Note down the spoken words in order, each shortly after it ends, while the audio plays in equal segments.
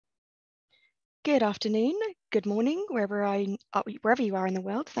Good afternoon, good morning, wherever you are in the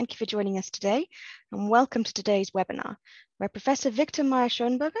world. Thank you for joining us today, and welcome to today's webinar, where Professor Viktor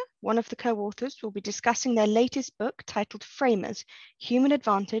Mayer-Schönberger, one of the co-authors, will be discussing their latest book titled Framers, Human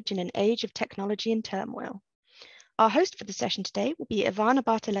Advantage in an Age of Technology and Turmoil. Our host for the session today will be Ivana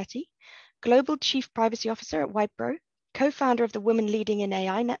Bartoletti, Global Chief Privacy Officer at Wipro, co-founder of the Women Leading in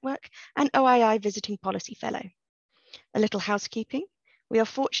AI Network, and OII Visiting Policy Fellow. A little housekeeping. We are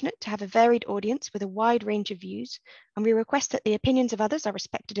fortunate to have a varied audience with a wide range of views, and we request that the opinions of others are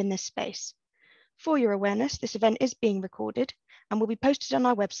respected in this space. For your awareness, this event is being recorded and will be posted on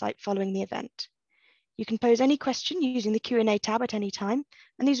our website following the event. You can pose any question using the Q&A tab at any time,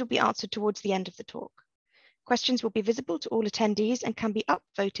 and these will be answered towards the end of the talk. Questions will be visible to all attendees and can be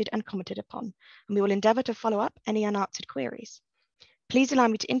upvoted and commented upon, and we will endeavour to follow up any unanswered queries. Please allow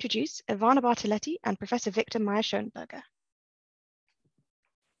me to introduce Ivana Bartoletti and Professor Viktor Mayer-Schönberger.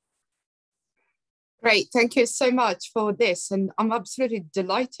 Great, thank you so much for this, and I'm absolutely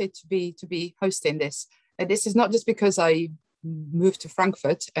delighted to be hosting this. And this is not just because I moved to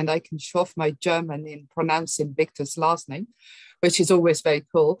Frankfurt and I can show off my German in pronouncing Victor's last name, which is always very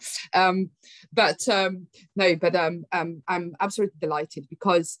cool. I'm absolutely delighted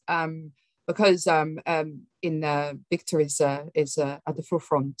because Victor is at the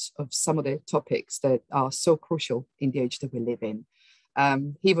forefront of some of the topics that are so crucial in the age that we live in.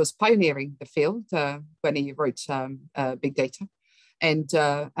 He was pioneering the field when he wrote Big Data, and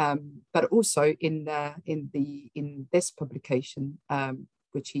but also in this publication,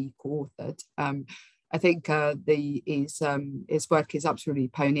 which he co-authored. I think his work is absolutely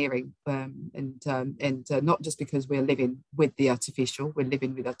pioneering, and not just because we're living with the artificial, we're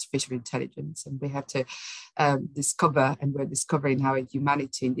living with artificial intelligence, and we have to discover, and we're discovering how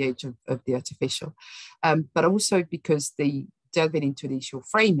humanity in the age of the artificial, but also because delving into the issue of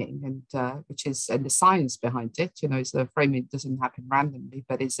framing, and the science behind it. So framing doesn't happen randomly,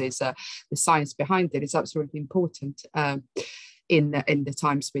 but the science behind it is absolutely important in the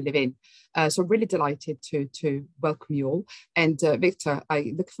times we live in. So I'm really delighted to welcome you all. And Victor,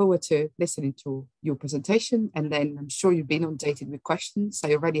 I look forward to listening to your presentation, and then I'm sure you've been inundated with questions.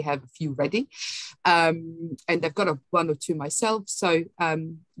 I already have a few ready, and I've got one or two myself. So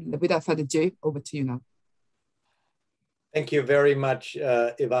without further ado, over to you now. Thank you very much,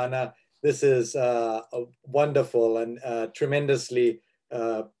 Ivana. This is wonderful and tremendously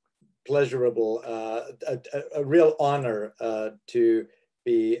pleasurable, a real honor to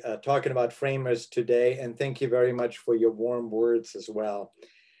be talking about framers today. And thank you very much for your warm words as well.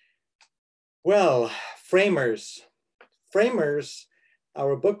 Well, framers,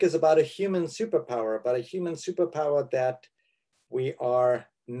 our book is about a human superpower, that we are,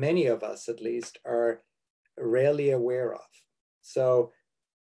 many of us at least, are rarely aware of. So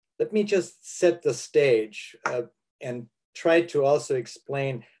let me just set the stage and try to also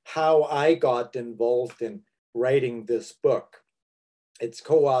explain how I got involved in writing this book. It's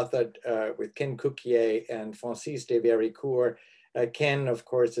co-authored with Ken Cukier and Francis de Vericourt. Ken, of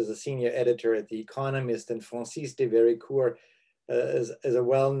course, is a senior editor at The Economist, and Francis de Vericourt is a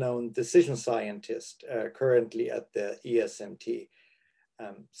well-known decision scientist currently at the ESMT.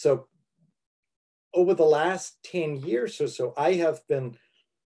 So over the last 10 years or so, I have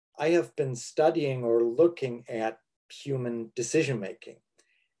been studying or looking at human decision-making,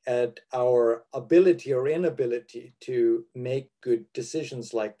 at our ability or inability to make good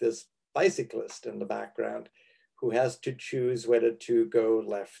decisions, like this bicyclist in the background who has to choose whether to go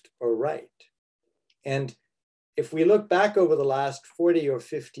left or right. And if we look back over the last 40 or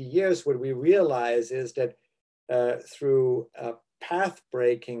 50 years, what we realize is that through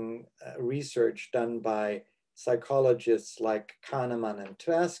path-breaking research done by psychologists like Kahneman and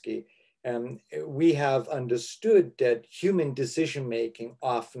Tversky, we have understood that human decision-making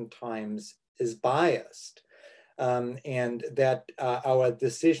oftentimes is biased, and that our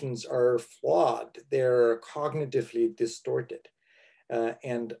decisions are flawed. They're cognitively distorted.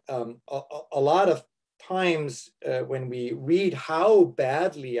 And a lot of times when we read how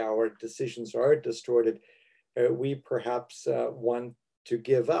badly our decisions are distorted, we perhaps want to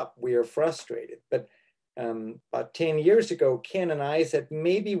give up. We are frustrated. But about 10 years ago, Ken and I said,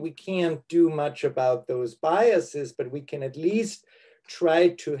 maybe we can't do much about those biases, but we can at least try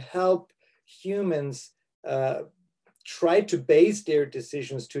to help humans try to base their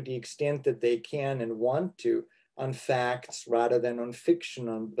decisions to the extent that they can and want to on facts rather than on fiction,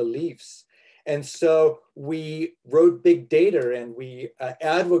 on beliefs. And so we wrote Big Data, and we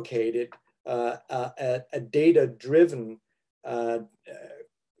advocated a data-driven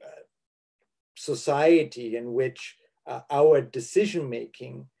society in which our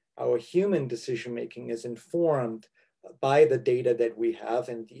decision-making, our human decision-making is informed by the data that we have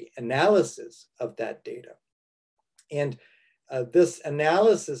and the analysis of that data. And this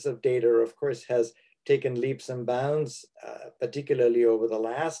analysis of data, of course, has taken leaps and bounds, particularly over the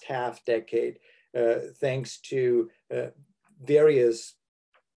last half decade, thanks to various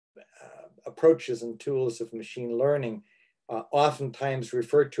approaches and tools of machine learning, oftentimes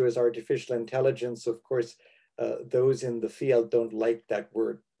referred to as artificial intelligence. Of course, those in the field don't like that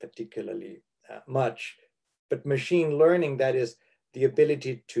word particularly much. But machine learning, that is the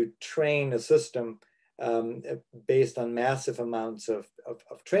ability to train a system based on massive amounts of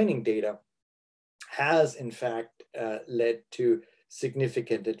training data, has in fact led to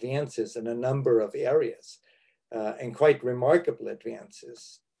significant advances in a number of areas, and quite remarkable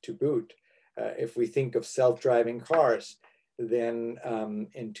advances to boot. If we think of self-driving cars, then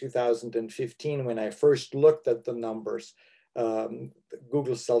in 2015, when I first looked at the numbers,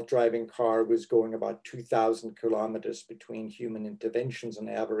 Google's self-driving car was going about 2,000 kilometers between human interventions on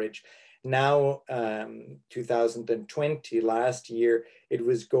average. Now, 2020, last year, it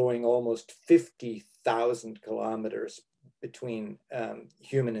was going almost 50,000 kilometers between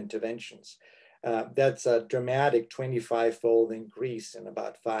human interventions. That's a dramatic 25-fold increase in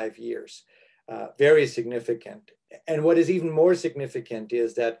about 5 years. Very significant. And what is even more significant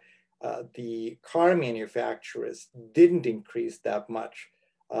is that the car manufacturers didn't increase that much.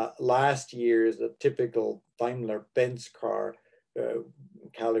 Last year, the typical Daimler-Benz car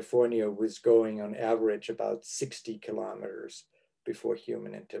California was going on average about 60 kilometers before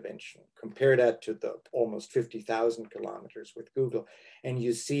human intervention. Compare that to the almost 50,000 kilometers with Google, and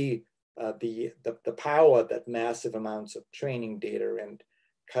you see the power that massive amounts of training data and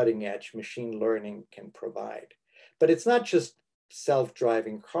cutting-edge machine learning can provide. But it's not just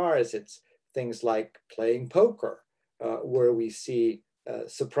self-driving cars, it's things like playing poker, where we see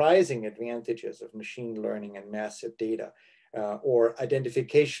surprising advantages of machine learning and massive data. Or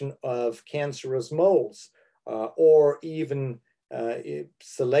identification of cancerous moles, or even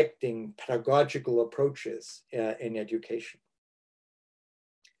selecting pedagogical approaches in education.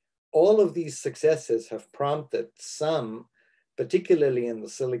 All of these successes have prompted some, particularly in the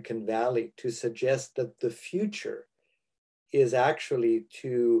Silicon Valley, to suggest that the future is actually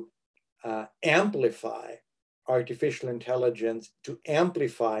to amplify artificial intelligence, to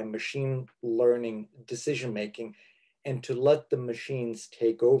amplify machine learning decision-making, and to let the machines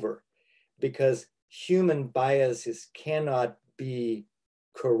take over, because human biases cannot be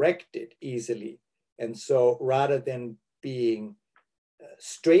corrected easily. And so rather than being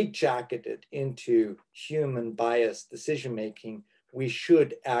straitjacketed into human bias decision-making, we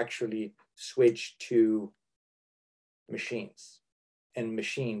should actually switch to machines and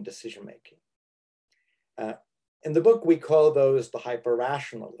machine decision-making. In the book, we call those the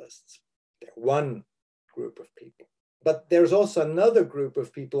hyper-rationalists. They're one group of people. But there's also another group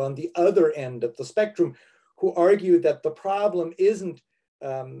of people on the other end of the spectrum who argue that the problem isn't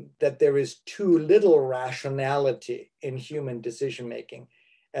that there is too little rationality in human decision-making.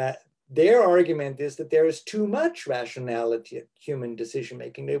 Their argument is that there is too much rationality in human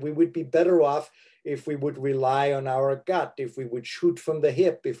decision-making, that we would be better off if we would rely on our gut, if we would shoot from the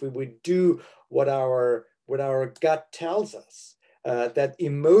hip, if we would do what our gut tells us. That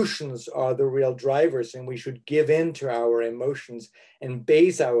emotions are the real drivers, and we should give in to our emotions and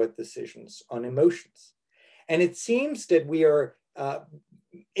base our decisions on emotions. And it seems that we are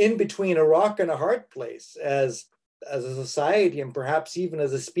in between a rock and a hard place as a society, and perhaps even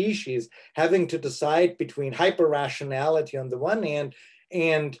as a species, having to decide between hyper-rationality on the one hand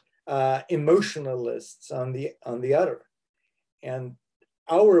and emotionalists on the other. And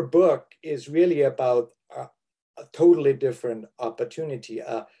our book is really about a totally different opportunity,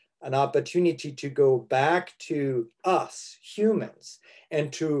 an opportunity to go back to us, humans,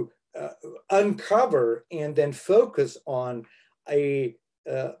 and to uncover and then focus on a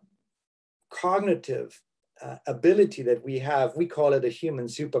cognitive ability that we have. We call it a human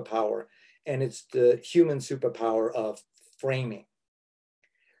superpower, and it's the human superpower of framing.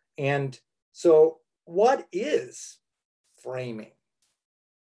 And so what is framing?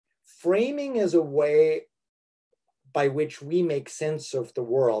 Framing is a way by which we make sense of the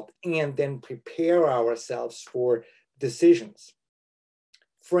world and then prepare ourselves for decisions.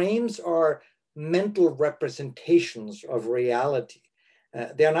 Frames are mental representations of reality.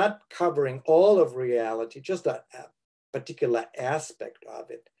 They're not covering all of reality, just a particular aspect of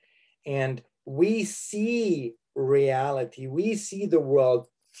it. And we see reality, we see the world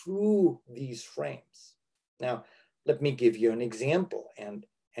through these frames. Now, let me give you an example and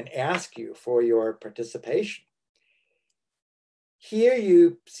ask you for your participation. here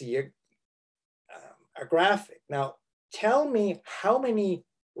you see a graphic. Now, tell me how many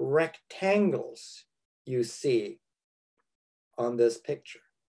rectangles you see on this picture.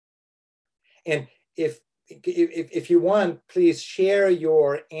 And if you want, please share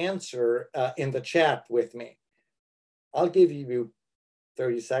your answer in the chat with me. I'll give you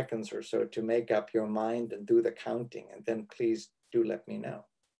 30 seconds or so to make up your mind and do the counting. And then please do let me know.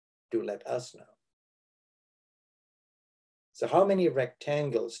 Do let us know. So how many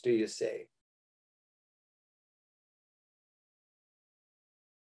rectangles do you say?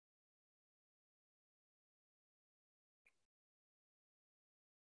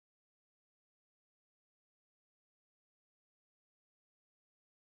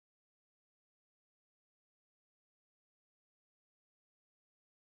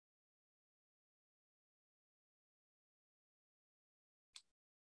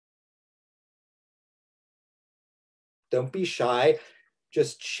 Don't be shy.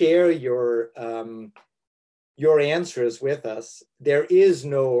 Just share your answers with us. There is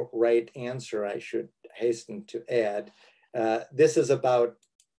no right answer, I should hasten to add. This is about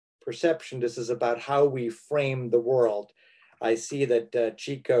perception. This is about how we frame the world. I see that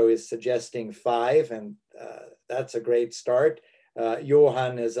Chico is suggesting 5, and that's a great start.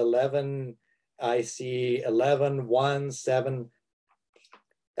 Johan is 11. I see 11, 1, 7.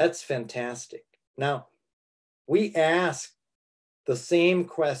 That's fantastic. Now, we asked the same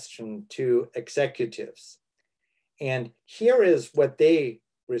question to executives, and here is what they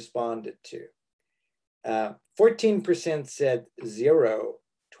responded to. 14% said 0,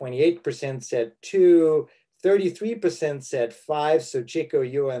 28% said 2, 33% said 5. So Chico,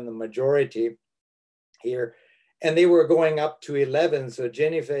 you are in the majority here. And they were going up to 11. So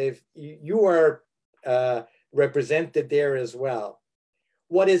Genevieve, you are represented there as well.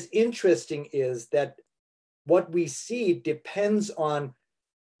 What is interesting is that what we see depends on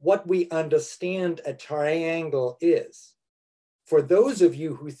what we understand a triangle is. For those of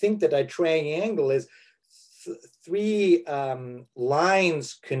you who think that a triangle is 3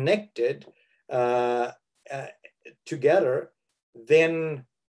 lines connected together, then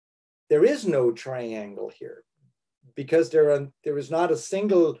there is no triangle here, because there is not a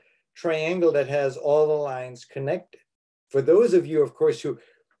single triangle that has all the lines connected. For those of you, of course,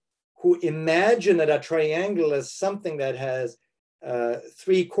 who imagine that a triangle is something that has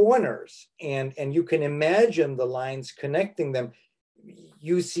 3 corners, and you can imagine the lines connecting them,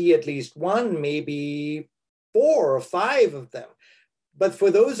 you see at least 1, maybe 4 or 5 of them. But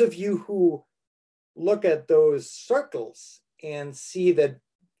for those of you who look at those circles and see that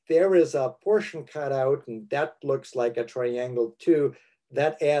there is a portion cut out and that looks like a triangle too,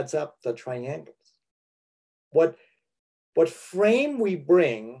 that adds up the triangles. What frame we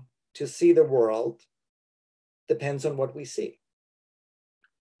bring to see the world depends on what we see.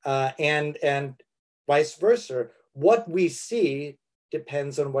 And vice versa, what we see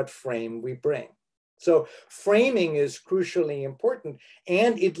depends on what frame we bring. So framing is crucially important,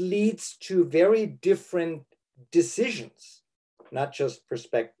 and it leads to very different decisions, not just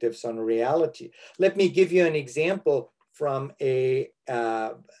perspectives on reality. Let me give you an example from a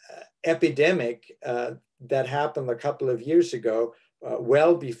epidemic that happened a couple of years ago,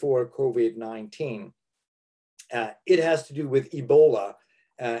 well before COVID-19. It has to do with Ebola,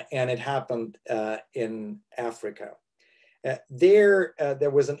 and it happened in Africa. There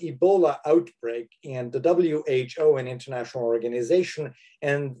was an Ebola outbreak, and the WHO, an international organization,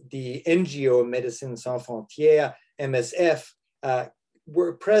 and the NGO Médecins Sans Frontières, MSF,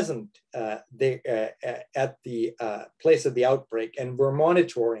 were present at the place of the outbreak and were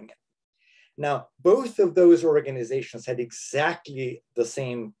monitoring it. Now, both of those organizations had exactly the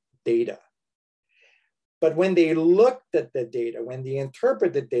same data. But when they looked at the data, when they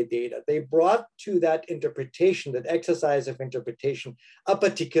interpreted the data, they brought to that interpretation, that exercise of interpretation, a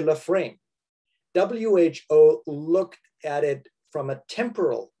particular frame. WHO looked at it from a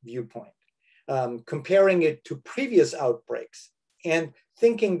temporal viewpoint, comparing it to previous outbreaks and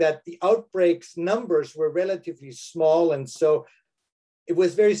thinking that the outbreaks numbers were relatively small. And so it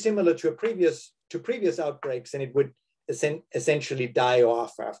was very similar to previous outbreaks, and it would essentially die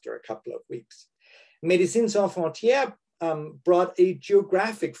off after a couple of weeks. Médecins Sans Frontières brought a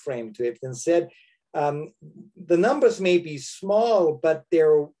geographic frame to it and said, the numbers may be small, but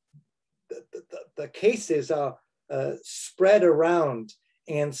the cases are spread around.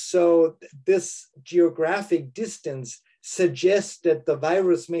 And so this geographic distance suggests that the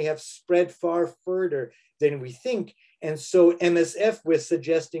virus may have spread far further than we think. And so MSF was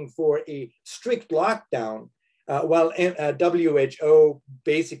suggesting for a strict lockdown, while WHO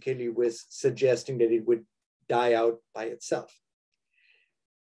basically was suggesting that it would die out by itself.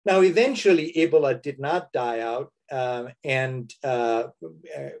 Now, eventually, Ebola did not die out, and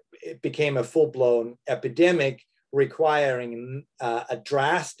it became a full-blown epidemic requiring a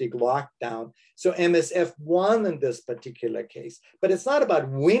drastic lockdown. So MSF won in this particular case, but it's not about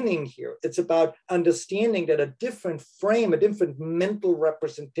winning here. It's about understanding that a different frame, a different mental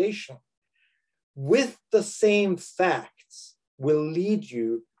representation with the same facts will lead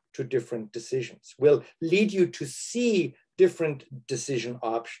you to different decisions, will lead you to see different decision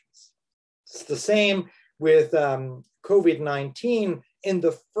options. It's the same with COVID-19 in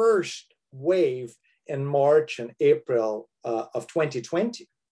the first wave in March and April of 2020.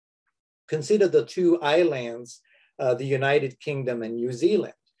 Consider the two islands, the United Kingdom and New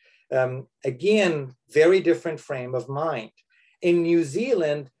Zealand. Again, very different frame of mind. In New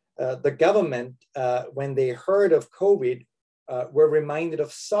Zealand, the government, when they heard of COVID, were reminded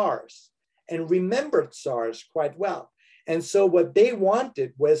of SARS and remembered SARS quite well. And so what they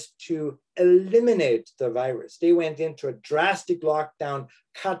wanted was to eliminate the virus. They went into a drastic lockdown,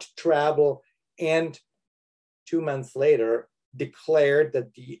 cut travel, and 2 months later declared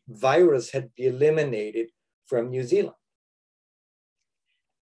that the virus had been eliminated from New Zealand.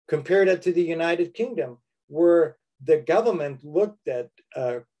 Compare that to the United Kingdom, where the government looked at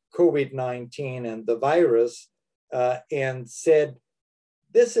COVID-19 and the virus and said,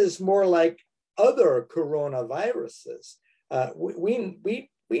 this is more like other coronaviruses.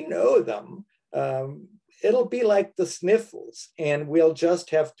 We know them. It'll be like the sniffles, and we'll just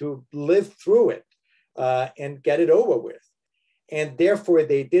have to live through it and get it over with. And therefore,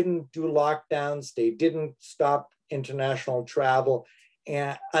 they didn't do lockdowns. They didn't stop international travel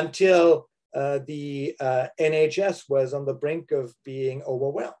until the NHS was on the brink of being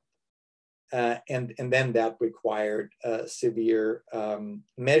overwhelmed. And then that required severe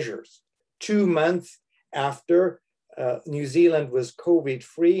measures. 2 months after, New Zealand was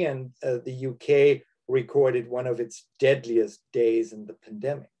COVID-free, and the UK recorded one of its deadliest days in the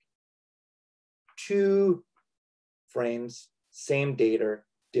pandemic. 2 frames, same data,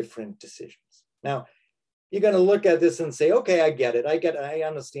 different decisions. Now, you're going to look at this and say, okay, I get it. I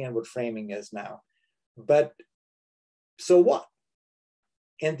understand what framing is now. But so what?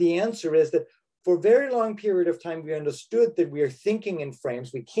 And the answer is that for a very long period of time, we understood that we are thinking in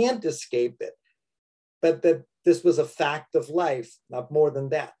frames. We can't escape it, but that this was a fact of life, not more than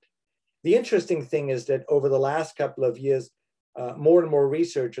that. The interesting thing is that over the last couple of years, more and more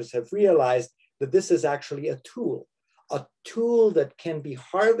researchers have realized that this is actually a tool that can be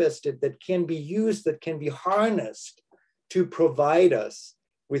harvested, that can be used, that can be harnessed to provide us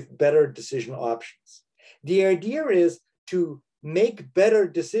with better decision options. The idea is to make better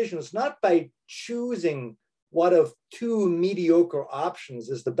decisions, not by choosing what of 2 mediocre options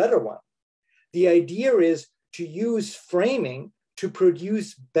is the better one. The idea is to use framing to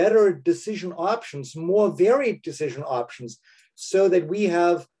produce better decision options, more varied decision options, so that we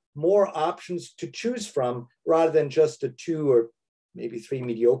have more options to choose from rather than just the 2 or maybe 3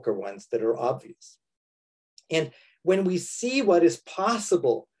 mediocre ones that are obvious. And when we see what is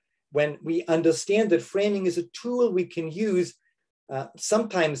possible, when we understand that framing is a tool we can use,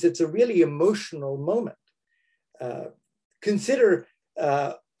 sometimes it's a really emotional moment. Consider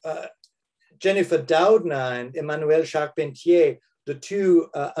Jennifer Doudna and Emmanuel Charpentier, the 2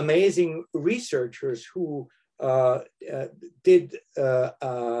 amazing researchers who did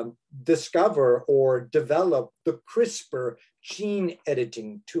discover or develop the CRISPR gene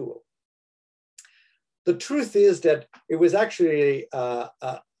editing tool. The truth is that it was actually a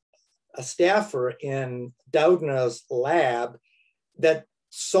staffer in Doudna's lab that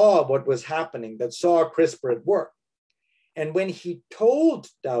saw what was happening, that saw CRISPR at work. And when he told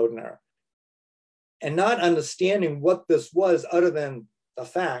Doudna, and not understanding what this was other than the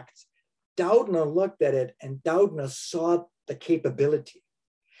facts, Doudna looked at it and Doudna saw the capability.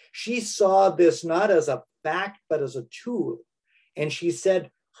 She saw this not as a fact, but as a tool. And she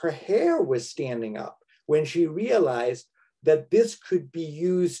said her hair was standing up when she realized that this could be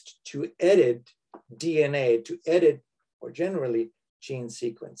used to edit DNA, to edit, or generally, gene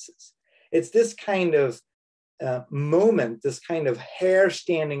sequences. It's this kind of moment, this kind of hair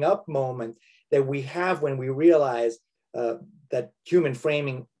standing up moment that we have when we realize that human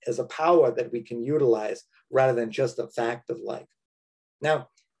framing is a power that we can utilize rather than just a fact of life. Now,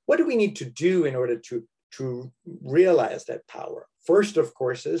 what do we need to do in order to realize that power? First, of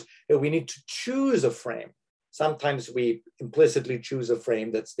course, is that we need to choose a frame. Sometimes we implicitly choose a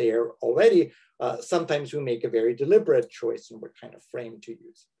frame that's there already. Sometimes we make a very deliberate choice in what kind of frame to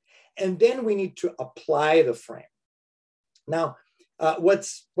use. And then we need to apply the frame. Now,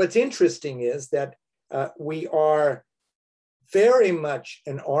 what's interesting is that we are very much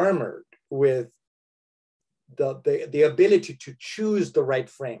enamored with the ability to choose the right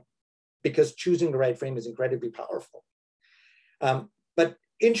frame, because choosing the right frame is incredibly powerful. But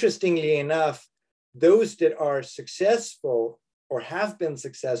interestingly enough, those that are successful or have been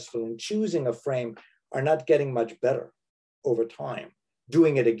successful in choosing a frame are not getting much better over time,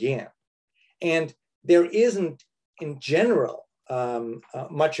 doing it again. And there isn't, in general,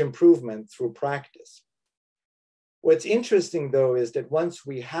 much improvement through practice. What's interesting, though, is that once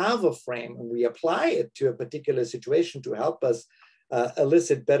we have a frame and we apply it to a particular situation to help us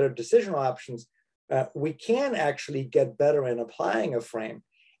elicit better decisional options, we can actually get better in applying a frame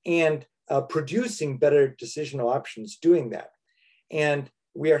and producing better decisional options doing that. And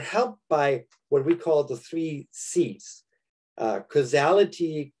we are helped by what we call the 3 C's: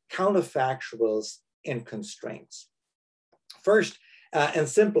 causality, counterfactuals, and constraints. First, and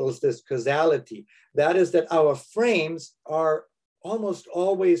simple is this causality. That is that our frames are almost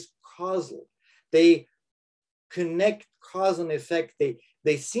always causal. They connect cause and effect.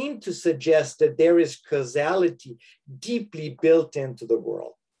 They seem to suggest that there is causality deeply built into the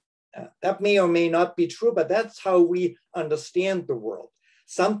world. That may or may not be true, but that's how we understand the world.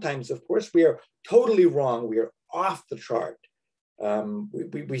 Sometimes, of course, we are totally wrong. We are off the chart.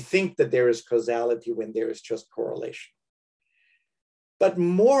 We think that there is causality when there is just correlation. But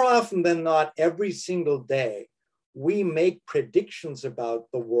more often than not, every single day, we make predictions about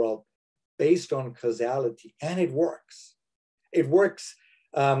the world based on causality, and it works. It works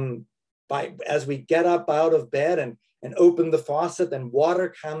as we get up out of bed and open the faucet and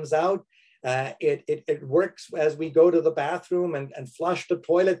water comes out. It works as we go to the bathroom and flush the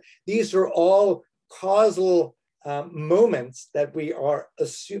toilet. These are all causal moments that we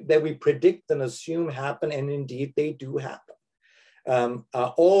predict and assume happen, and indeed they do happen.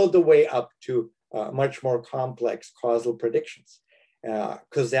 All the way up to much more complex causal predictions.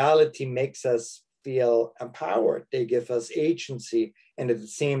 Causality makes us feel empowered. They give us agency and at the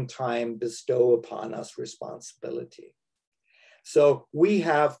same time bestow upon us responsibility. So we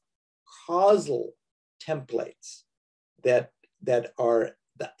have causal templates that are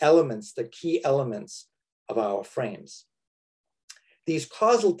the elements, the key elements of our frames. These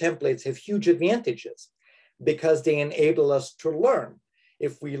causal templates have huge advantages because they enable us to learn.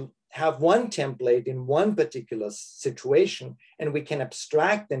 If we have one template in one particular situation and we can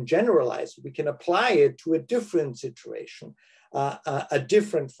abstract and generalize, we can apply it to a different situation, a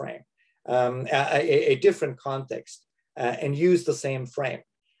different frame, a different context, and use the same frame.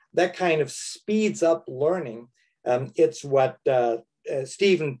 That kind of speeds up learning. It's what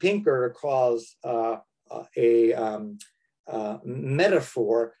Steven Pinker calls a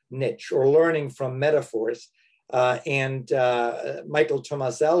metaphor niche, or learning from metaphors. And Michael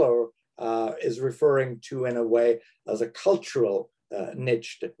Tomasello is referring to, in a way, as a cultural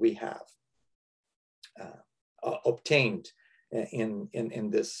niche that we have obtained in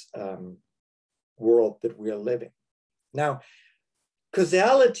this world that we are living. Now,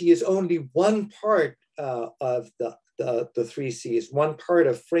 causality is only one part of the 3 C's, one part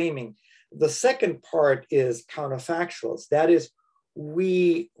of framing. The second part is counterfactuals. That is,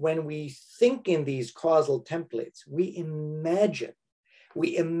 when we think in these causal templates, we imagine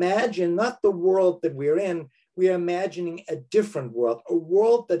not the world that we're in, we are imagining a different world, a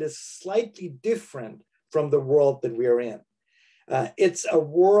world that is slightly different from the world that we're in. It's a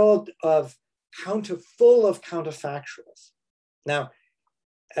world full of counterfactuals. Now,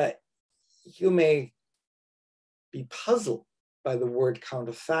 you may be puzzled by the word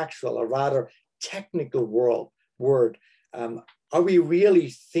counterfactual, a rather technical word. Are we really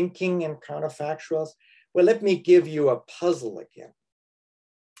thinking in counterfactuals? Well, let me give you a puzzle again.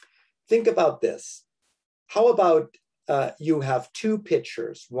 Think about this. How about you have 2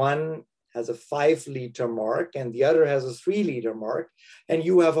 pitchers? One has a 5-liter mark and the other has a 3-liter mark, and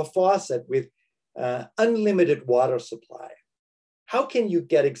you have a faucet with unlimited water supply. How can you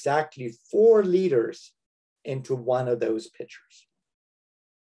get exactly 4 liters into one of those pitchers?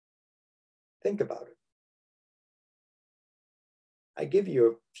 Think about it. I give you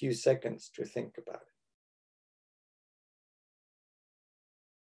a few seconds to think about it.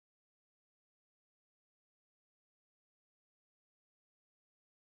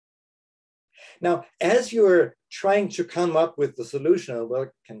 Now, as you're trying to come up with the solution, we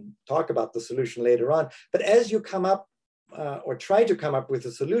can talk about the solution later on, but as you come up or try to come up with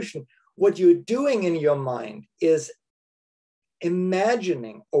a solution, what you're doing in your mind is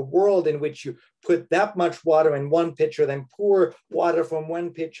imagining a world in which you put that much water in one pitcher, then pour water from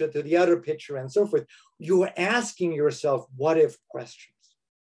one pitcher to the other pitcher and so forth. You're asking yourself what if questions.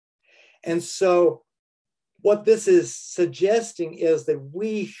 And so what this is suggesting is that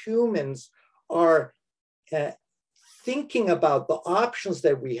we humans are thinking about the options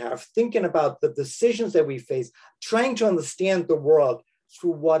that we have, thinking about the decisions that we face, trying to understand the world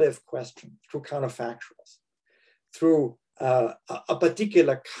through what-if questions, through counterfactuals, through a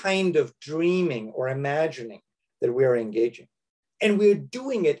particular kind of dreaming or imagining that we're engaging. And we're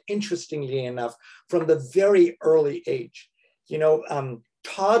doing it, interestingly enough, from the very early age. You know,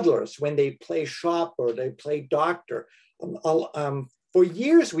 toddlers, when they play shop or they play doctor, for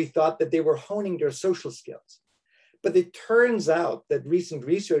years we thought that they were honing their social skills. But it turns out that recent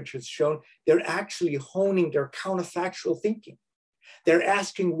research has shown they're actually honing their counterfactual thinking. They're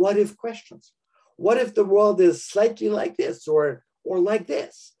asking what-if questions. What if the world is slightly like this or like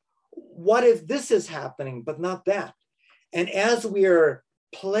this? What if this is happening, but not that? And as we're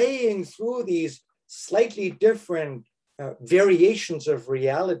playing through these slightly different variations of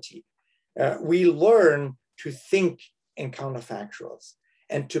reality, we learn to think in counterfactuals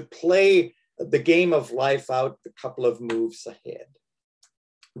and to play the game of life out a couple of moves ahead.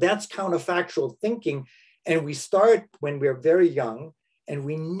 That's counterfactual thinking. And we start when we're very young, and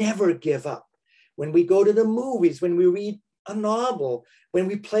we never give up. When we go to the movies, when we read a novel, when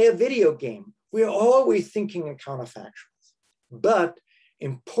we play a video game, we're always thinking in counterfactuals. But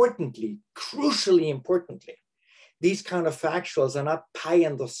importantly, crucially importantly, these counterfactuals are not pie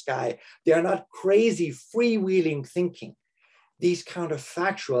in the sky. They are not crazy freewheeling thinking. These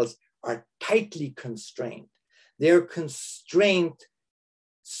counterfactuals are tightly constrained. They're constrained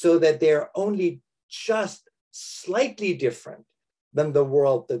so that they're only just slightly different than the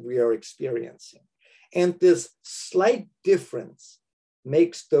world that we are experiencing. And this slight difference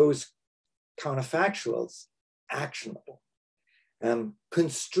makes those counterfactuals actionable.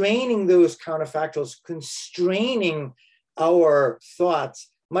 Constraining those counterfactuals, constraining our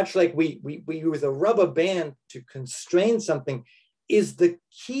thoughts, much like we use a rubber band to constrain something, is the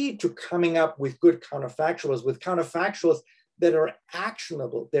key to coming up with good counterfactuals, with counterfactuals that are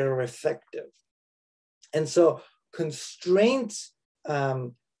actionable, that are effective. And so constraints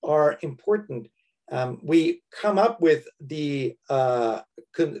are important. We come up with the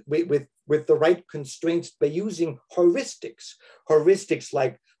with the right constraints by using heuristics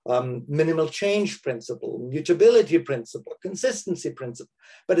like minimal change principle, mutability principle, consistency principle.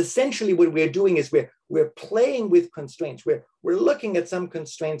 But essentially what we're doing is we're playing with constraints. We're looking at some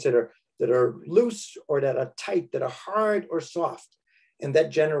constraints that are loose or that are tight, that are hard or soft, and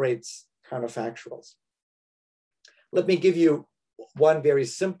that generates counterfactuals. Let me give you one very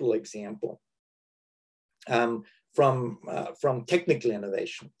simple example from technical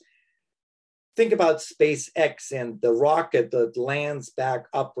innovation. Think about SpaceX and the rocket that lands back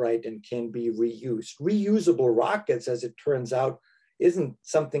upright and can be reused. Reusable rockets, as it turns out, isn't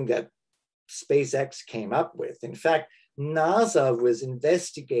something that SpaceX came up with. In fact, NASA was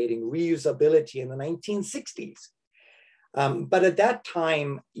investigating reusability in the 1960s. But at that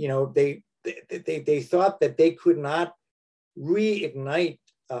time, you know, they thought that they could not reignite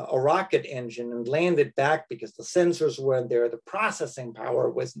a rocket engine and land it back because the sensors weren't there, the processing power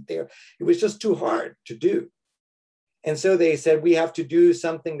wasn't there. It was just too hard to do. And so they said, we have to do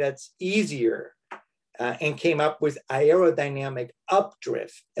something that's easier, and came up with aerodynamic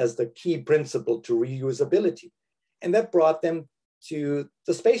updrift as the key principle to reusability. And that brought them to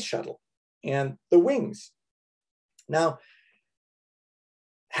the space shuttle and the wings. Now,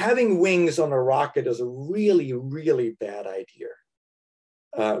 having wings on a rocket is a really, really bad idea.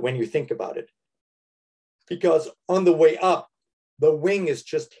 When you think about it, because on the way up, the wing is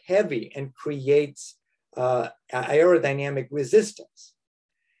just heavy and creates aerodynamic resistance.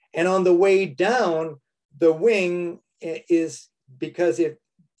 And on the way down, the wing is, because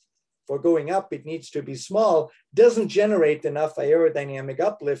for going up, it needs to be small, doesn't generate enough aerodynamic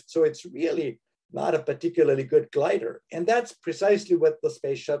uplift. So it's really not a particularly good glider. And that's precisely what the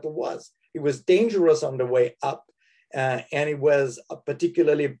space shuttle was. It was dangerous on the way up. And it was a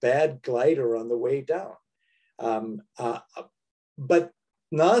particularly bad glider on the way down. But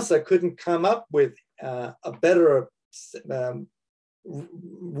NASA couldn't come up with a better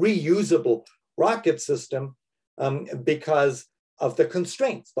reusable rocket system because of the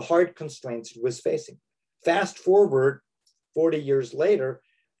constraints, the hard constraints it was facing. Fast forward 40 years later,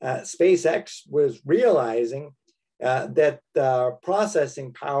 SpaceX was realizing that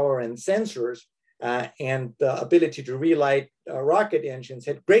processing power and sensors and the ability to relight rocket engines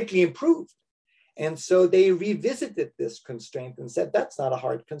had greatly improved. And so they revisited this constraint and said, that's not a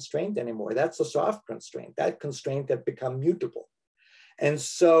hard constraint anymore. That's a soft constraint. That constraint had become mutable. And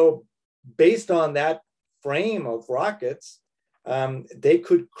so based on that frame of rockets, they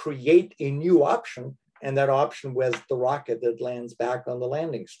could create a new option And that option was the rocket that lands back on the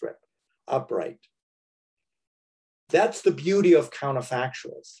landing strip, upright. That's the beauty of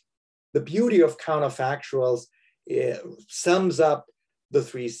counterfactuals. The beauty of counterfactuals sums up the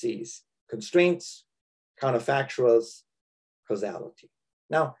 3 C's: constraints, counterfactuals, causality.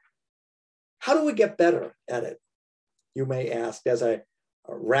 Now, how do we get better at it? You may ask as I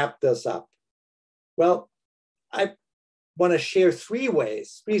wrap this up. Well, I want to share 3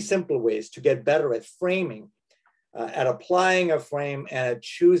 simple ways to get better at framing, at applying a frame and at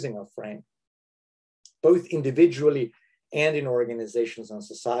choosing a frame, both individually and in organizations and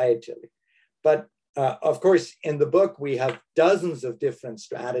societally. But of course, in the book, we have dozens of different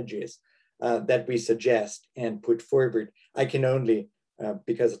strategies that we suggest and put forward. I can only,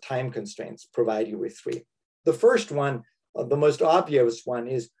 because of time constraints, provide you with 3. The first one, the most obvious one,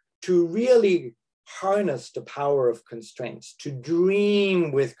 is to really harness the power of constraints, to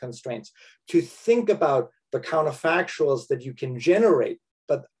dream with constraints, to think about the counterfactuals that you can generate,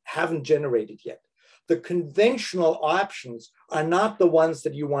 but haven't generated yet. The conventional options are not the ones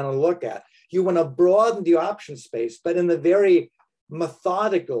that you want to look at. You want to broaden the option space, but in a very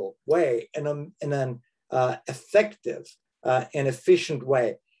methodical way, in an effective and efficient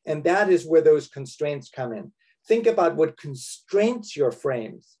way. And that is where those constraints come in. Think about what constraints your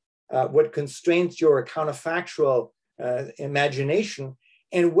frames, what constraints your counterfactual imagination,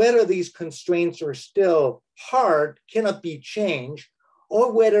 and whether these constraints are still hard, cannot be changed,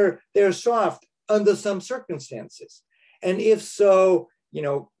 or whether they're soft under some circumstances. And if so,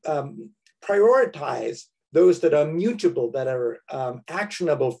 prioritize those that are mutable, that are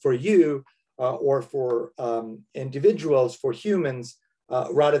actionable for you or for individuals, for humans,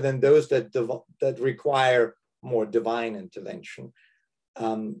 rather than those that require more divine intervention.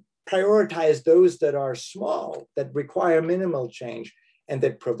 Prioritize those that are small, that require minimal change, and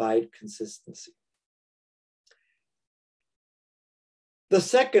that provide consistency. The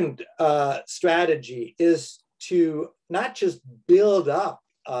second strategy is to not just build up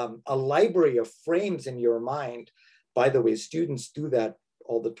a library of frames in your mind. By the way, students do that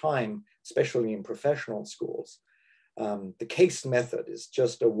all the time, especially in professional schools. The case method is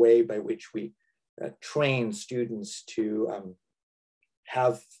just a way by which we train students to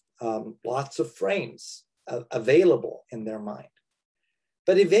have lots of frames available in their mind.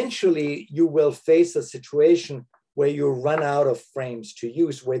 But eventually you will face a situation where you run out of frames to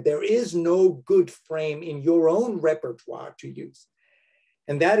use, where there is no good frame in your own repertoire to use.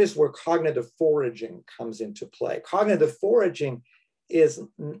 And that is where cognitive foraging comes into play. Cognitive foraging is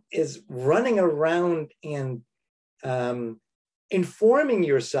running around and informing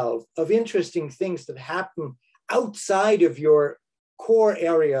yourself of interesting things that happen outside of your core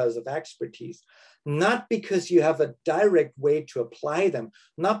areas of expertise, not because you have a direct way to apply them,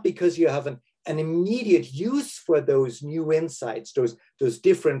 not because you have an immediate use for those new insights, those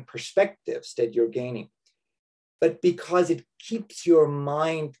different perspectives that you're gaining, but because it keeps your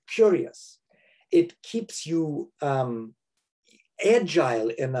mind curious. It keeps you agile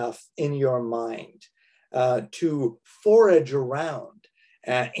enough in your mind to forage around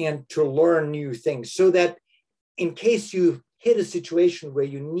and to learn new things, so that in case you hit a situation where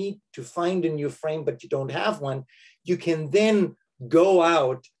you need to find a new frame, but you don't have one, you can then go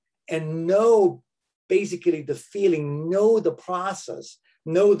out and know basically the feeling, know the process,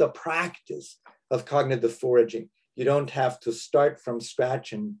 know the practice of cognitive foraging. You don't have to start from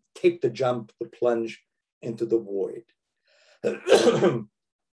scratch and take the jump, the plunge into the void.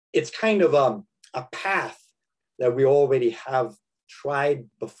 It's kind of a path that we already have tried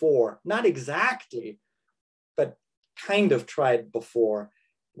before, not exactly, but kind of tried before.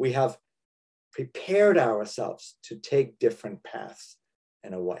 We have prepared ourselves to take different paths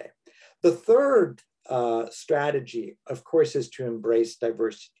in a way. The third strategy, of course, is to embrace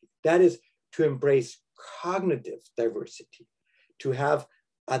diversity. That is to embrace cognitive diversity, to have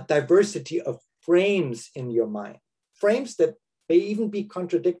a diversity of frames in your mind, frames that may even be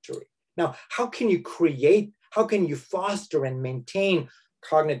contradictory. Now, how can you create, how can you foster and maintain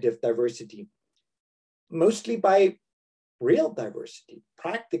cognitive diversity? Mostly by real diversity,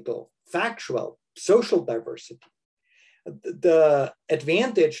 practical, factual, social diversity. The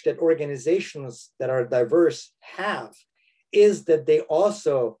advantage that organizations that are diverse have is that they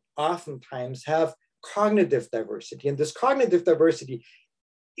also oftentimes have cognitive diversity. And this cognitive diversity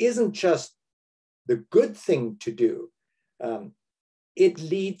isn't just the good thing to do. It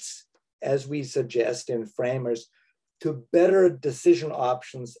leads, as we suggest in Framers, to better decision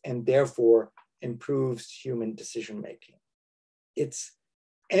options and therefore improves human decision-making. It's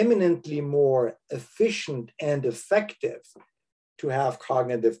eminently more efficient and effective to have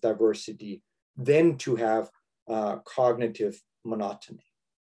cognitive diversity than to have cognitive monotony.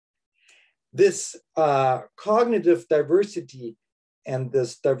 This cognitive diversity and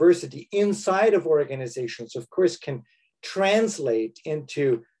this diversity inside of organizations, of course, can translate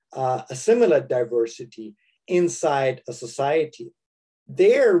into a similar diversity inside a society.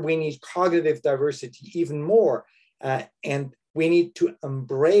 There, we need cognitive diversity even more, and we need to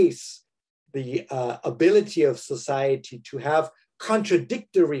embrace the ability of society to have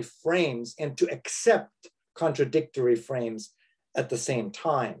contradictory frames and to accept contradictory frames at the same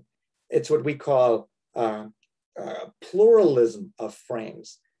time. It's what we call pluralism of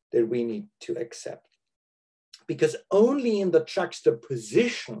frames that we need to accept. Because only in the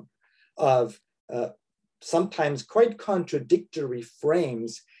juxtaposition of sometimes quite contradictory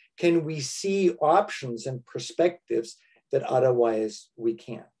frames can we see options and perspectives that otherwise we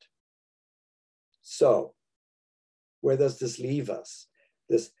can't. So, where does this leave us?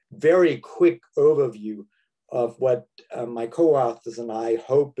 This very quick overview of what my co-authors and I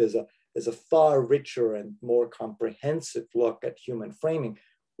hope is a far richer and more comprehensive look at human framing.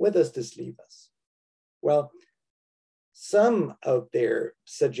 Where does this leave us? Well, some out there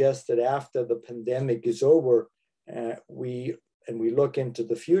suggest that after the pandemic is over, we look into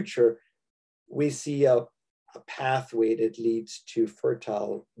the future, we see a pathway that leads to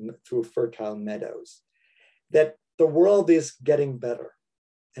fertile meadows, that the world is getting better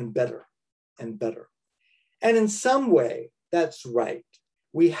and better and better. And in some way, that's right.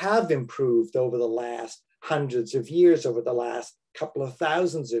 We have improved over the last hundreds of years, over the last couple of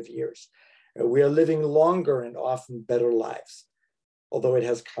thousands of years. We are living longer and often better lives, although it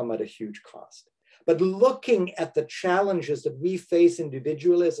has come at a huge cost. But looking at the challenges that we face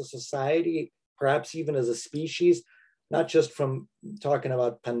individually as a society, perhaps even as a species, not just from talking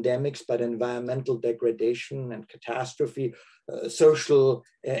about pandemics, but environmental degradation and catastrophe, social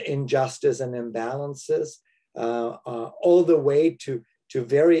injustice and imbalances, all the way to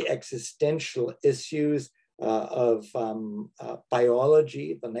very existential issues of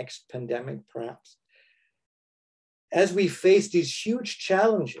biology, the next pandemic perhaps. As we face these huge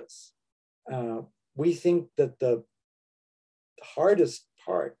challenges, we think that the hardest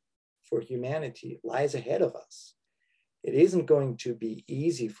part for humanity lies ahead of us. It isn't going to be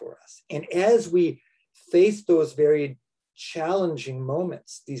easy for us. And as we face those very challenging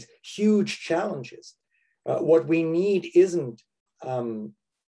moments, these huge challenges, what we need isn't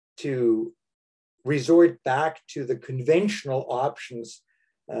to resort back to the conventional options,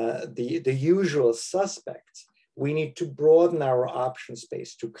 the usual suspects. We need to broaden our option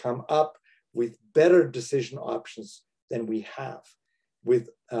space to come up with better decision options than we have, with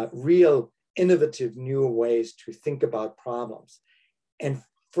real innovative new ways to think about problems. And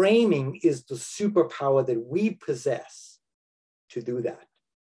framing is the superpower that we possess to do that.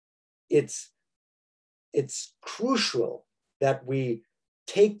 It's crucial that we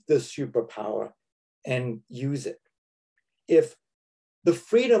take the superpower and use it. If the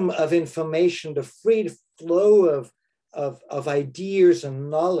freedom of information, the free flow of ideas and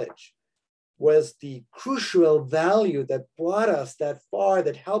knowledge was the crucial value that brought us that far,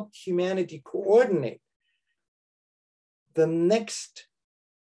 that helped humanity coordinate, the next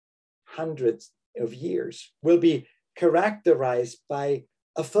hundreds of years will be characterized by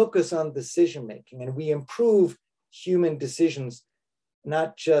a focus on decision-making. And we improve human decisions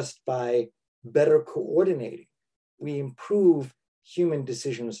not just by better coordinating. We improve human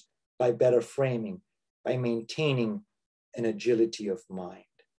decisions by better framing, by maintaining an agility of mind.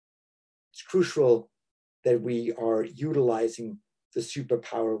 It's crucial that we are utilizing the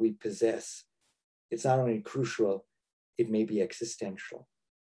superpower we possess. It's not only crucial, it may be existential.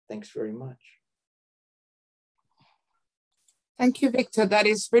 Thanks very much. Thank you, Viktor. That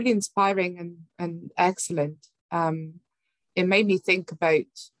is really inspiring and excellent. It made me think about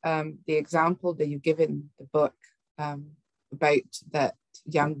the example that you give in the book about that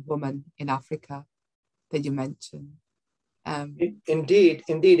young woman in Africa that you mentioned. Indeed.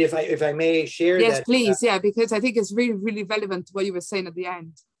 If I may share that. Yes, please. Yeah, because I think it's really, really relevant to what you were saying at the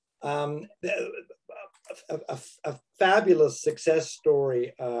end. A fabulous success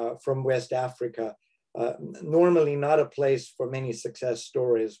story from West Africa. Normally not a place for many success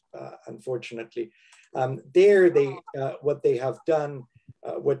stories, unfortunately. There, what they have done,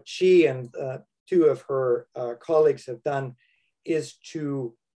 what she and two of her colleagues have done, is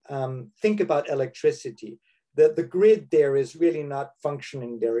to think about electricity. The grid there is really not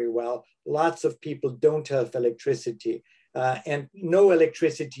functioning very well. Lots of people don't have electricity, and no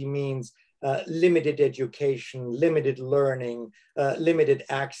electricity means limited education, limited learning, limited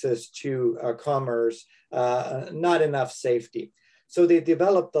access to commerce, not enough safety. So they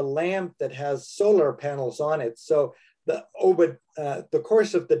developed a lamp that has solar panels on it. So over the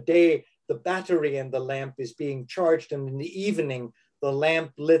course of the day, the battery in the lamp is being charged, and in the evening, the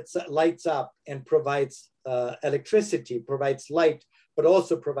lamp lights up and provides electricity, provides light, but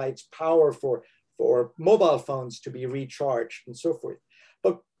also provides power for mobile phones to be recharged and so forth.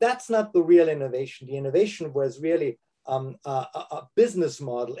 But that's not the real innovation. The innovation was really a business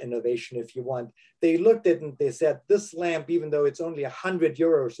model innovation, if you want. They looked at it and they said, this lamp, even though it's only 100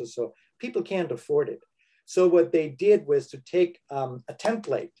 euros or so, people can't afford it. So what they did was to take a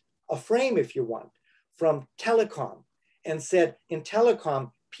template, a frame, if you want, from telecom, and said, in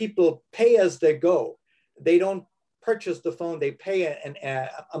telecom, people pay as they go. They don't purchase the phone, they pay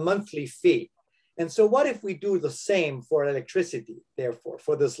a monthly fee. And so what if we do the same for electricity, therefore,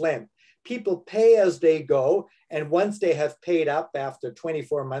 for this lamp? People pay as they go, and once they have paid up after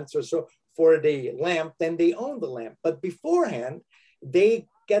 24 months or so for the lamp, then they own the lamp. But beforehand, they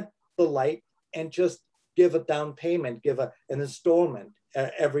get the light and just give a down payment, give an installment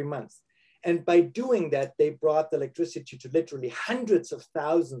every month. And by doing that, they brought electricity to literally hundreds of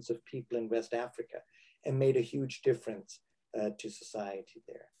thousands of people in West Africa and made a huge difference to society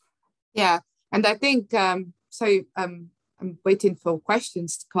there. Yeah, and I think, I'm waiting for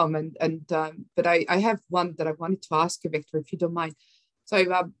questions to come, but I have one that I wanted to ask you, Viktor, if you don't mind. So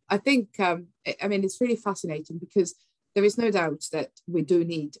I think, it's really fascinating because there is no doubt that we do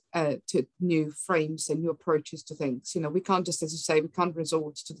need new frames and new approaches to things. You know, we can't just, as you say, we can't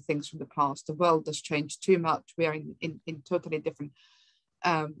resort to the things from the past. The world has changed too much. We are in totally different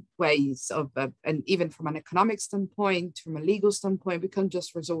ways of, and even from an economic standpoint, from a legal standpoint, we can't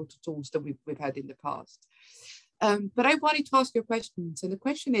just resort to tools that we've had in the past. But I wanted to ask you questions. And the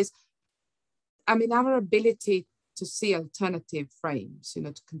question is, our ability to see alternative frames,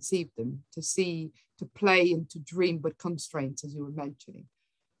 to conceive them, to play and to dream with constraints, as you were mentioning.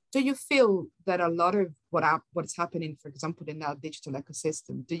 Do you feel that a lot of what's happening, for example, in our digital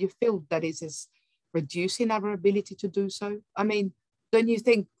ecosystem, do you feel that it is reducing our ability to do so? Don't you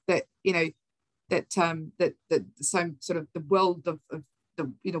think that, that some sort of the world of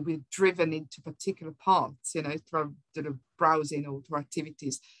we're driven into particular paths, through browsing or through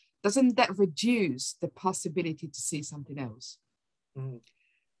activities, doesn't that reduce the possibility to see something else? Mm.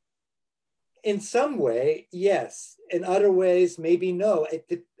 In some way, yes. In other ways, maybe no.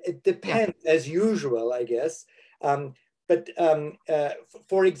 It depends, as usual, I guess. For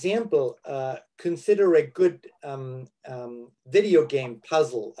example, consider a good video game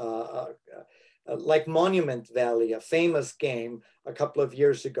puzzle, like Monument Valley, a famous game a couple of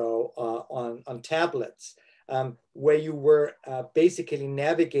years ago on tablets, where you were basically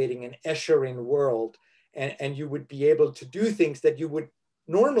navigating an Escherine world, and you would be able to do things that you would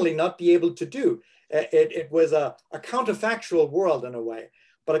normally not be able to do. It was a counterfactual world in a way,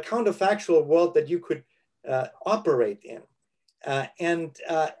 but a counterfactual world that you could operate in.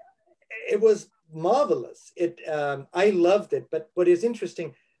 It was marvelous. I loved it, but what is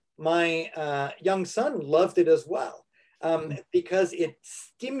interesting, my young son loved it as well, because it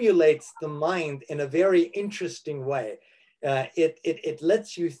stimulates the mind in a very interesting way. It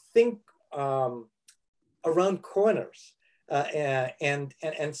lets you think around corners.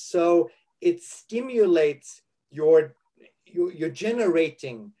 And so it stimulates you're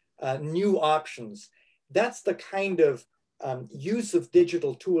generating new options. That's the kind of use of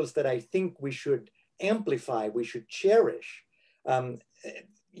digital tools that I think we should amplify, we should cherish,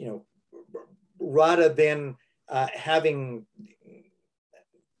 rather than having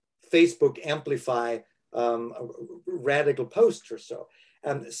Facebook amplify radical posts or so.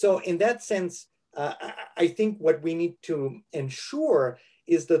 So in that sense, I think what we need to ensure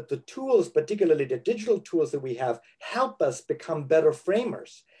is that the tools, particularly the digital tools that we have, help us become better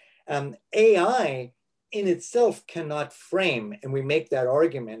framers. AI in itself cannot frame, and we make that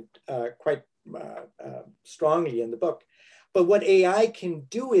argument quite strongly in the book. But what AI can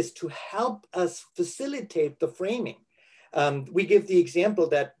do is to help us facilitate the framing. We give the example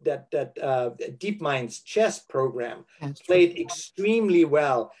that DeepMind's chess program played extremely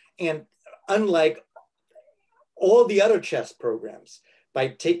well, and unlike all the other chess programs, by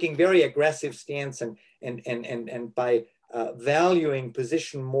taking very aggressive stance and by valuing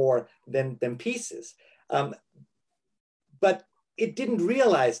position more than pieces. But it didn't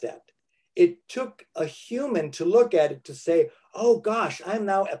realize that. It took a human to look at it to say, oh gosh, I'm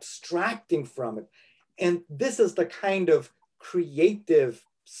now abstracting from it. And this is the kind of creative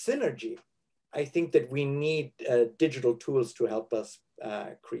synergy I think that we need digital tools to help us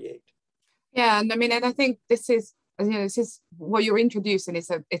create. Yeah, and I think this is This is what you're introducing.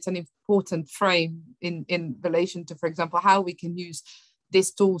 It's an important frame in relation to, for example, how we can use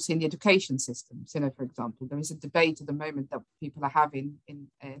these tools in the education systems. For example, there is a debate at the moment that people are having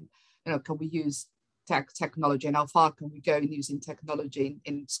can we use technology, and how far can we go in using technology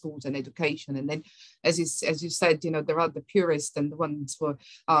in schools and education? And then, as you said, there are the purists and the ones who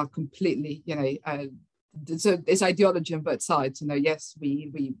are completely, so there's ideology on both sides. Yes,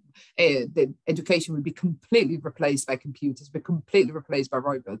 the education will be completely replaced by computers, be completely replaced by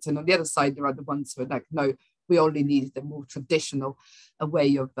robots. And on the other side, there are the ones who are like, no, we only need the more traditional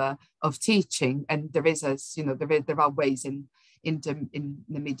way of teaching. And there is, there are ways in the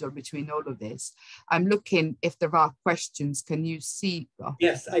middle between all of this. I'm looking if there are questions. Can you see?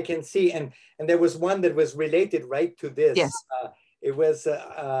 Yes, I can see. And there was one that was related right to this. Yes. It was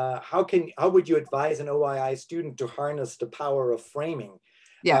how would you advise an OII student to harness the power of framing?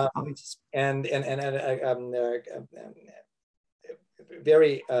 Yeah,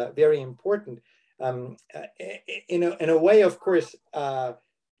 very very important. In a way, of course,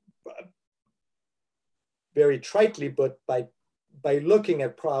 very tritely, but by looking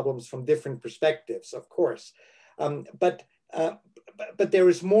at problems from different perspectives, of course. But there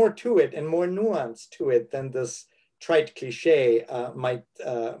is more to it and more nuance to it than this trite cliche might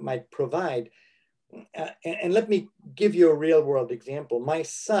provide. And let me give you a real world example. My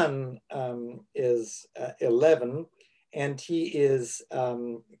son is 11, and he is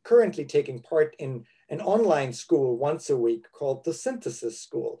currently taking part in an online school once a week called the Synthesis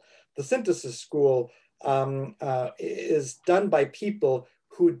School. The Synthesis School is done by people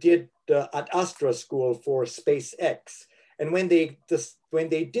who did the Ad Astra School for SpaceX. And when they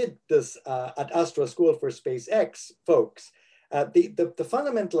did this Ad Astra School for SpaceX, folks, the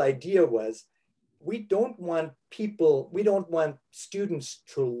fundamental idea was, we don't want students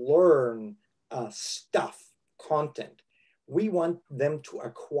to learn content. We want them to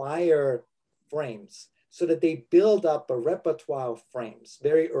acquire frames so that they build up a repertoire of frames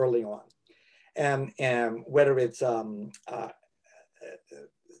very early on. And whether it's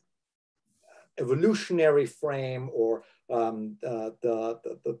evolutionary frame or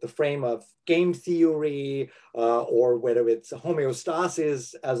the frame of game theory, or whether it's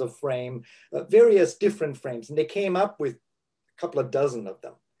homeostasis as a frame, various different frames. And they came up with a couple of dozen of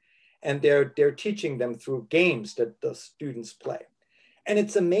them. And they're teaching them through games that the students play. And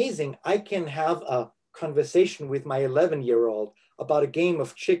it's amazing. I can have a conversation with my 11-year-old about a game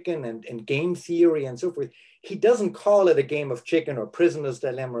of chicken and game theory and so forth. He doesn't call it a game of chicken or prisoner's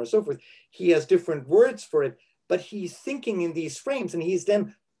dilemma or so forth. He has different words for it, but he's thinking in these frames, and he's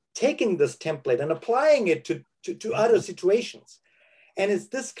then taking this template and applying it to other situations. And it's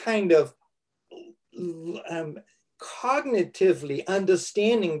this kind of cognitively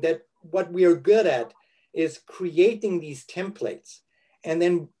understanding that what we are good at is creating these templates and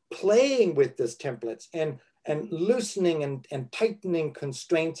then playing with these templates and loosening and tightening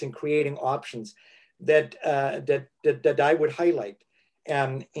constraints and creating options that I would highlight.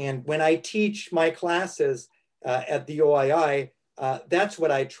 And when I teach my classes at the OII, that's what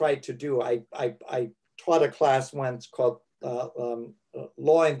I try to do. I taught a class once called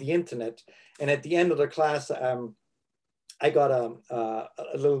Law and the Internet. And at the end of the class, I got a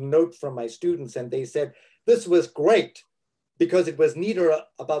little note from my students, and they said, this was great because it was neither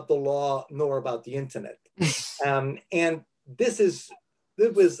about the law nor about the internet. And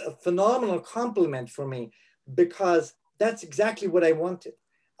it was a phenomenal compliment for me, because that's exactly what I wanted.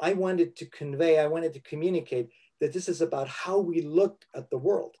 I wanted to convey, I wanted to communicate that this is about how we look at the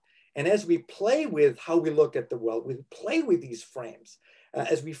world. And as we play with how we look at the world, we play with these frames,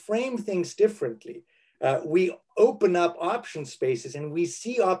 as we frame things differently, we open up option spaces and we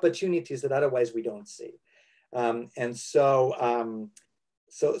see opportunities that otherwise we don't see. So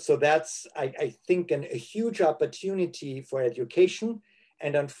that's, I think, a huge opportunity for education,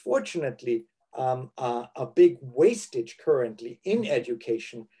 and unfortunately, a big wastage currently in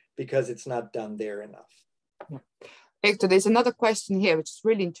education because it's not done there enough. Yeah. Viktor, there's another question here, which is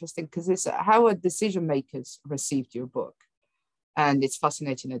really interesting, because it's how are decision makers received your book? And it's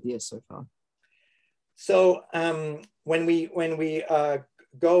fascinating idea so far. So when we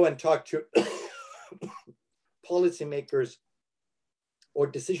go and talk to policymakers or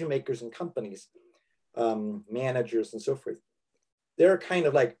decision makers in companies, managers and so forth, they're kind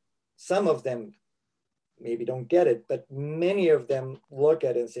of like, some of them maybe don't get it, but many of them look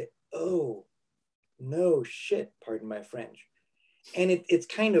at it and say, oh, no shit, pardon my French. And it's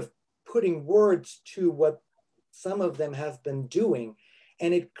kind of putting words to what some of them have been doing.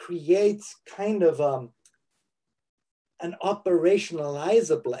 And it creates kind of an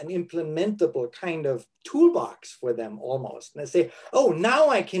operationalizable and implementable kind of toolbox for them almost. And I say, oh, now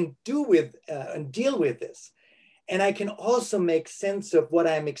I can do with and deal with this. And I can also make sense of what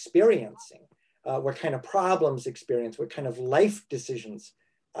I'm experiencing, what kind of problems experience, what kind of life decisions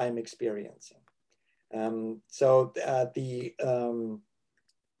I'm experiencing.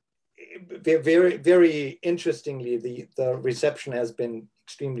 Very, very interestingly, the reception has been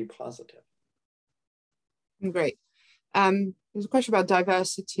extremely positive. Great. There's a question about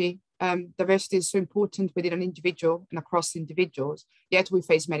diversity. Diversity is so important within an individual and across individuals, yet we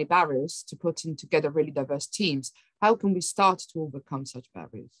face many barriers to putting together really diverse teams. How can we start to overcome such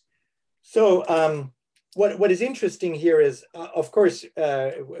barriers? So what is interesting here is, of course,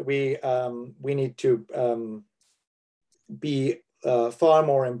 we need to be far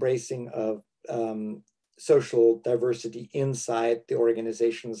more embracing of social diversity inside the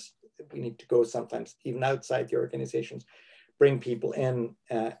organizations. We need to go sometimes even outside the organizations, bring people in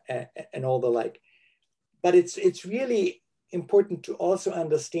and all the like. But it's really important to also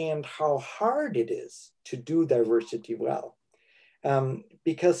understand how hard it is to do diversity well.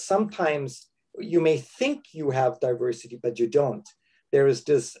 Because sometimes you may think you have diversity, but you don't. There is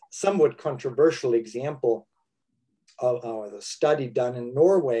this somewhat controversial example of the study done in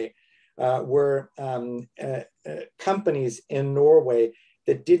Norway, where companies in Norway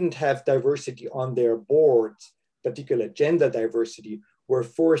that didn't have diversity on their boards, particular gender diversity, were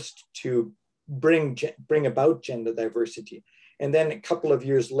forced to bring about gender diversity. And then a couple of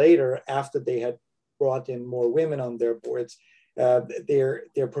years later, after they had brought in more women on their boards,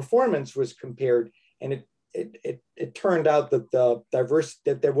 their performance was compared, and it turned out that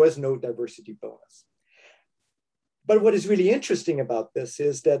that there was no diversity bonus. But what is really interesting about this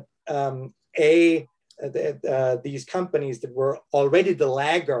is that these companies that were already the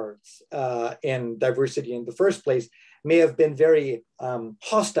laggards in diversity in the first place may have been very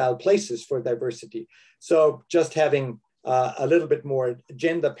hostile places for diversity. So just having a little bit more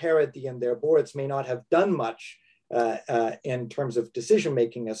gender parity in their boards may not have done much in terms of decision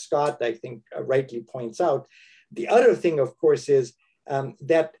making, as Scott, I think, rightly points out. The other thing, of course, is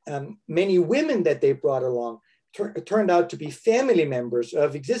that many women that they brought along turned out to be family members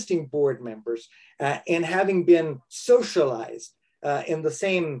of existing board members and having been socialized in the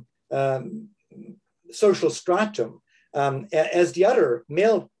same social stratum as the other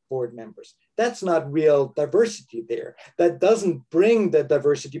male board members. That's not real diversity there. That doesn't bring the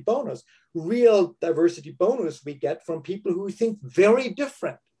diversity bonus. Real diversity bonus we get from people who think very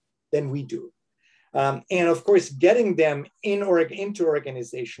different than we do. And of course, getting them into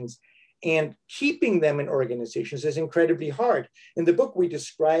organizations and keeping them in organizations is incredibly hard. In the book, we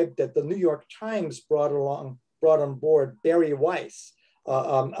described that the New York Times brought on board Barry Weiss,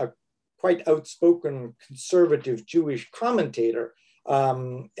 a quite outspoken conservative Jewish commentator.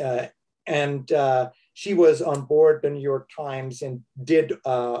 She was on board the New York Times and did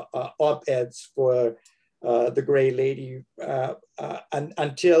op-eds for the Gray Lady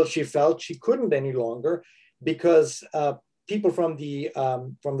until she felt she couldn't any longer, because people from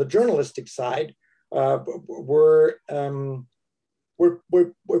the journalistic side were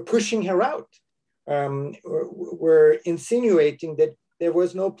pushing her out, were insinuating that there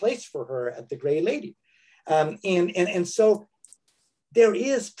was no place for her at the Gray Lady, and so there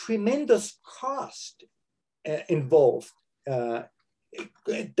is tremendous cost involved.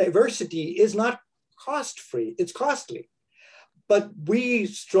 Diversity is not cost-free; it's costly. But we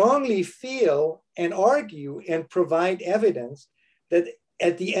strongly feel and argue and provide evidence that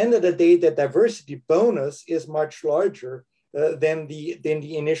at the end of the day, the diversity bonus is much larger than the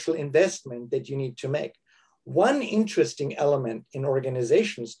initial investment that you need to make. One interesting element in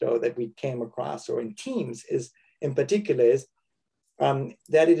organizations, though, that we came across, or in teams, is in particular is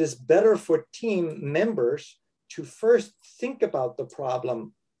that it is better for team members to first think about the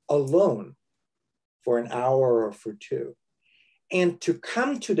problem alone for an hour or for two, and to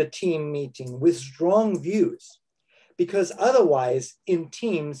come to the team meeting with strong views. Because otherwise, in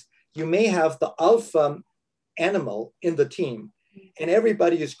teams, you may have the alpha animal in the team, and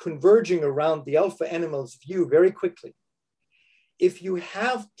everybody is converging around the alpha animal's view very quickly. If you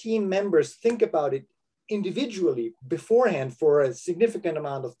have team members think about it individually beforehand for a significant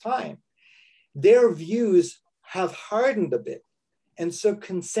amount of time, their views have hardened a bit. And so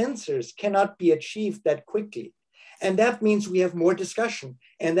consensus cannot be achieved that quickly. And that means we have more discussion.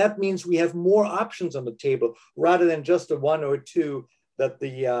 And that means we have more options on the table rather than just the one or two that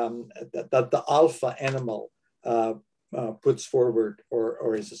the alpha animal puts forward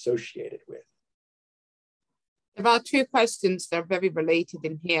or is associated with. There are two questions that are very related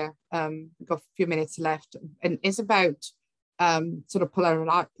in here. We've got a few minutes left, and it's about sort of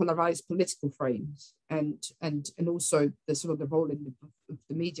polarized political frames and also the sort of the role of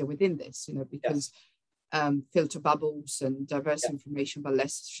the media within this, because filter bubbles and diverse information, but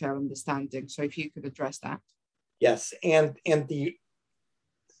less shared understanding. So if you could address that. Yes, and the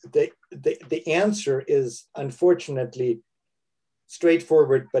answer is unfortunately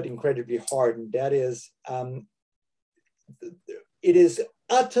straightforward but incredibly hard, and that is it is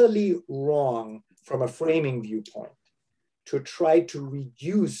utterly wrong from a framing viewpoint to try to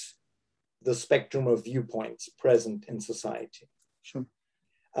reduce the spectrum of viewpoints present in society. Sure.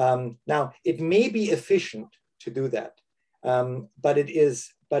 Now, it may be efficient to do that, but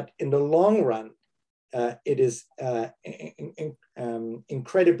in the long run, it is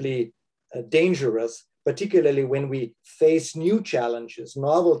incredibly dangerous, particularly when we face new challenges,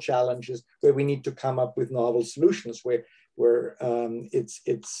 novel challenges, where we need to come up with novel solutions, where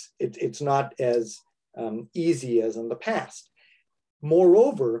it's not as easy as in the past.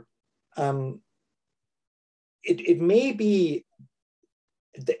 Moreover, it may be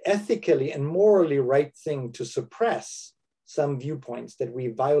the ethically and morally right thing to suppress some viewpoints that we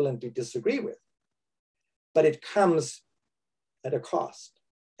violently disagree with, but it comes at a cost,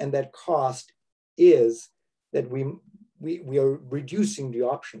 and that cost is that we are reducing the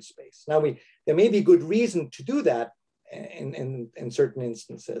option space. Now, there may be good reason to do that in certain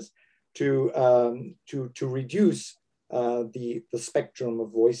instances, to reduce the spectrum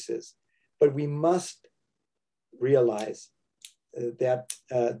of voices, but we must realize that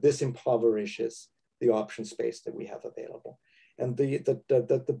this impoverishes the option space that we have available. And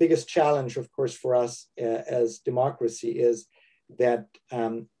the biggest challenge, of course, for us as democracy is that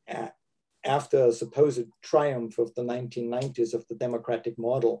after a supposed triumph of the 1990s of the democratic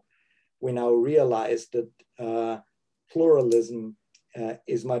model, we now realize that pluralism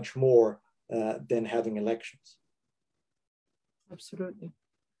is much more than having elections. Absolutely.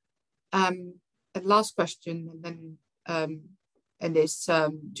 And last question, and then and is,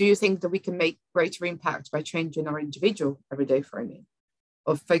 do you think that we can make greater impact by changing our individual everyday framing,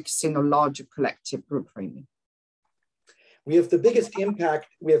 or focusing on larger collective group framing? We have the biggest impact.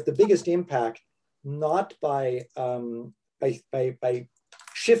 We have the biggest impact not by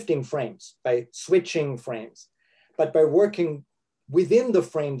shifting frames, by switching frames, but by working within the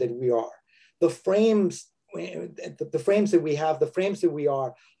frame that we are. The frames that we have, the frames that we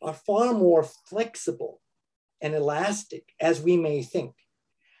are far more flexible and elastic as we may think.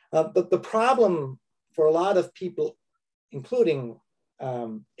 But the problem for a lot of people, including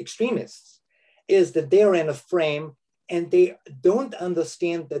extremists, is that they're in a frame and they don't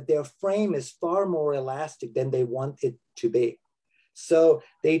understand that their frame is far more elastic than they want it to be. So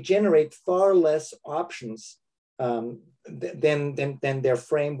they generate far less options than their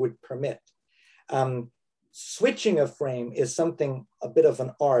frame would permit. Switching a frame is something, a bit of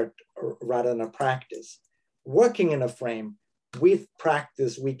an art rather than a practice. Working in a frame, with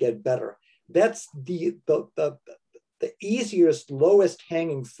practice, we get better. That's the easiest, lowest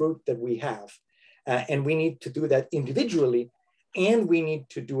hanging fruit that we have. And we need to do that individually, and we need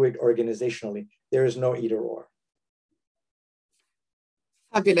to do it organizationally. There is no either or.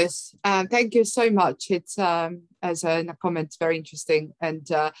 Fabulous. Thank you so much. It's, as a comment, very interesting and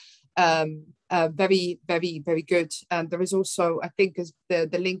very, very, very good. And there is also, I think,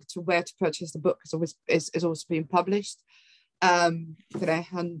 the link to where to purchase the book is also being published. Can I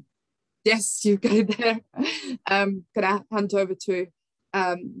hand? Yes, you go there. Can I hand over to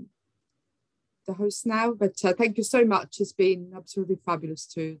the host now? But thank you so much. It's been absolutely fabulous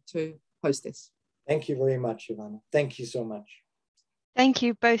to host this. Thank you very much, Ivana. Thank you so much. Thank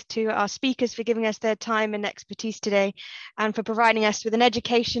you both to our speakers for giving us their time and expertise today, and for providing us with an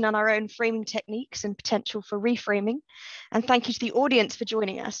education on our own framing techniques and potential for reframing. And thank you to the audience for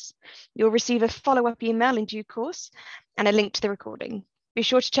joining us. You'll receive a follow-up email in due course and a link to the recording. Be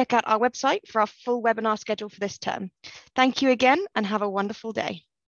sure to check out our website for our full webinar schedule for this term. Thank you again, and have a wonderful day.